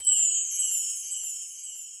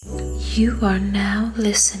You are now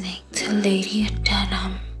listening to Lady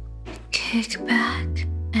Denim. Kick back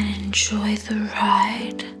and enjoy the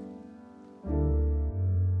ride.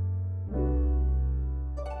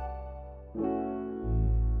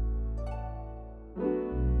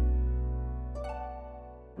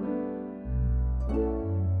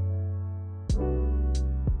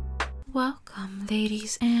 Welcome,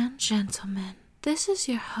 ladies and gentlemen. This is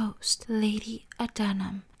your host, Lady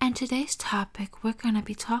Denim, and today's topic we're going to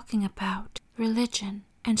be talking about religion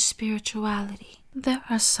and spirituality. There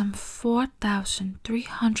are some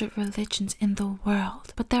 4,300 religions in the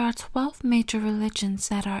world, but there are 12 major religions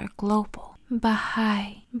that are global.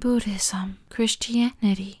 Baha'i, Buddhism,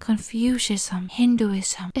 Christianity, Confucianism,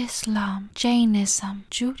 Hinduism, Islam, Jainism,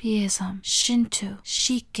 Judaism, Shinto,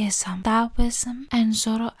 Sikhism, Taoism, and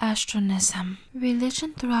Zoroastrianism.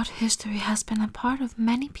 Religion throughout history has been a part of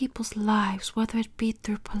many people's lives, whether it be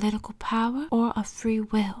through political power or of free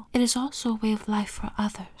will. It is also a way of life for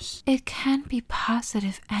others. It can be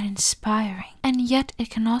positive and inspiring, and yet it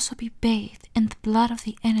can also be bathed in the blood of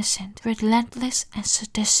the innocent, relentless and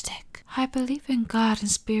sadistic. I believe in God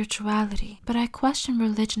and spirituality, but I question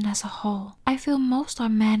religion as a whole. I feel most are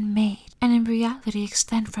man-made and in reality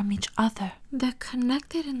extend from each other. They're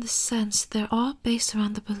connected in the sense they're all based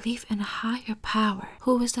around the belief in a higher power,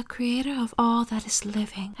 who is the creator of all that is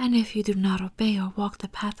living. And if you do not obey or walk the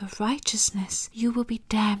path of righteousness, you will be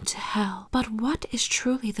damned to hell. But what is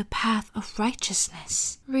truly the path of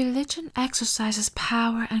righteousness? Religion exercises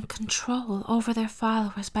power and control over their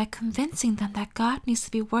followers by convincing them that God needs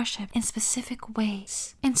to be worshipped in specific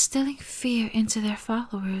ways, instilling fear into their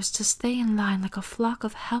followers to stay in line like a flock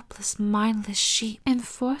of helpless, mindless sheep,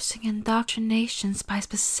 enforcing indoctrinations by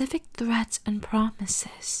specific threats and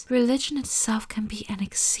promises. Religion itself can be an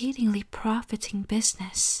exceedingly profiting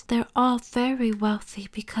business. They're all very wealthy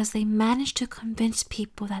because they manage to convince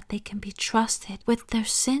people that they can be trusted with their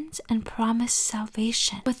sins and promise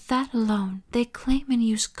salvation. With that alone, they claim and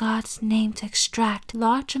use God's name to extract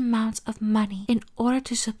large amounts of money in order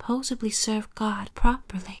to supposedly serve God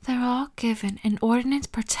properly. They're all given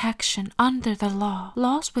inordinate protection under the law,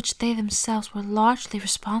 laws which they themselves were largely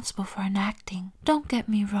responsible for enacting. Don't get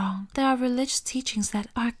me wrong, there are religious teachings that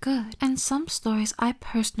are good, and some stories I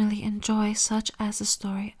personally enjoy, such as the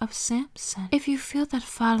story of Samson. If you feel that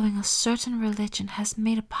following a certain religion has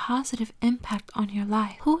made a positive impact on your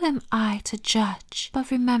life, who am I to judge?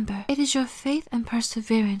 But remember, it is your faith and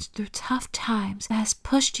perseverance through tough times that has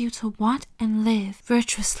pushed you to want and live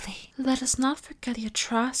virtuously. Let us not forget the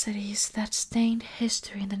atrocities that stained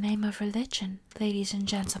history in the name of religion, ladies and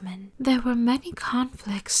gentlemen. There were many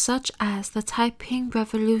conflicts such as the Taiping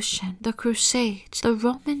Revolution, the Crusades, the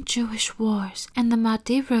Roman-Jewish Wars, and the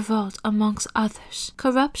Mahdi Revolt, amongst others.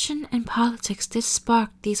 Corruption and politics did spark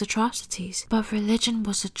these atrocities, but religion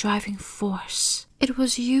was the driving force. It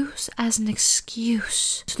was used as an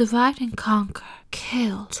excuse to divide and conquer,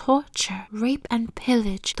 kill, torture, rape, and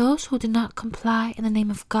pillage those who did not comply in the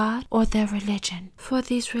name of God or their religion. For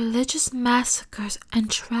these religious massacres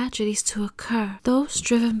and tragedies to occur, those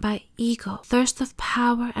driven by ego, thirst of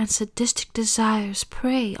power, and sadistic desires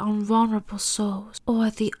prey on vulnerable souls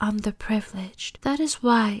or the underprivileged. That is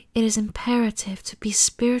why it is imperative to be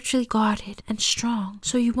spiritually guarded and strong,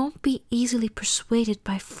 so you won't be easily persuaded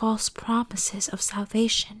by false promises of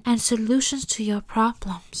salvation and solutions to your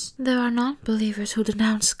problems. There are non-believers who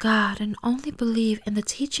denounce God and only believe in the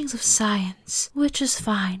teachings of science, which is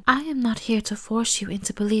fine. I am not here to force you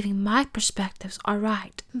into believing my perspectives are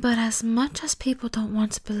right. But as much as people don't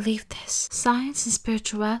want to believe this, science and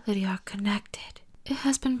spirituality are connected. It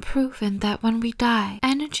has been proven that when we die,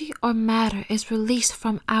 energy or matter is released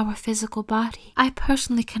from our physical body. I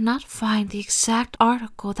personally cannot find the exact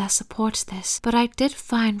article that supports this, but I did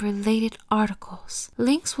find related articles.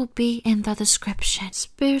 Links will be in the description.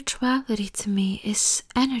 Spirituality to me is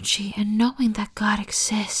energy and knowing that God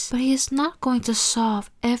exists, but He is not going to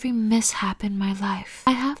solve every mishap in my life.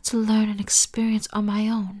 I have to learn and experience on my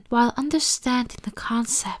own, while understanding the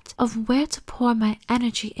concept of where to pour my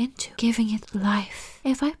energy into, giving it life.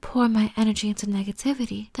 If I pour my energy into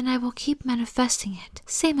negativity, then I will keep manifesting it.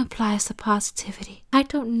 Same applies to positivity. I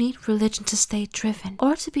don't need religion to stay driven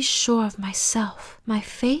or to be sure of myself. My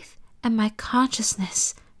faith and my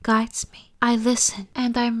consciousness guides me. I listen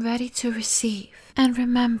and I'm ready to receive. And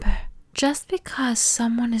remember, just because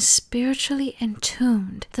someone is spiritually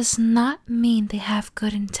entombed does not mean they have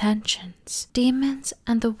good intentions. Demons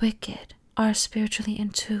and the wicked are spiritually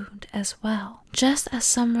entombed as well. Just as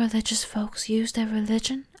some religious folks use their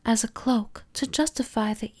religion as a cloak to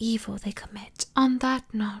justify the evil they commit. On that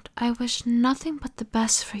note, I wish nothing but the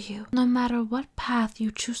best for you, no matter what path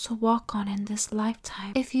you choose to walk on in this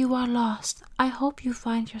lifetime. If you are lost, I hope you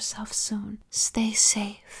find yourself soon. Stay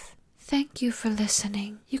safe. Thank you for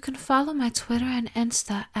listening. You can follow my Twitter and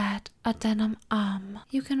Insta at adenum.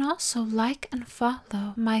 You can also like and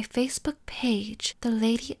follow my Facebook page, the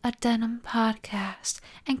Lady Adenum Podcast,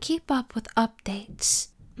 and keep up with updates.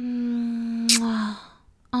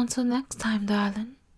 Until next time, darling.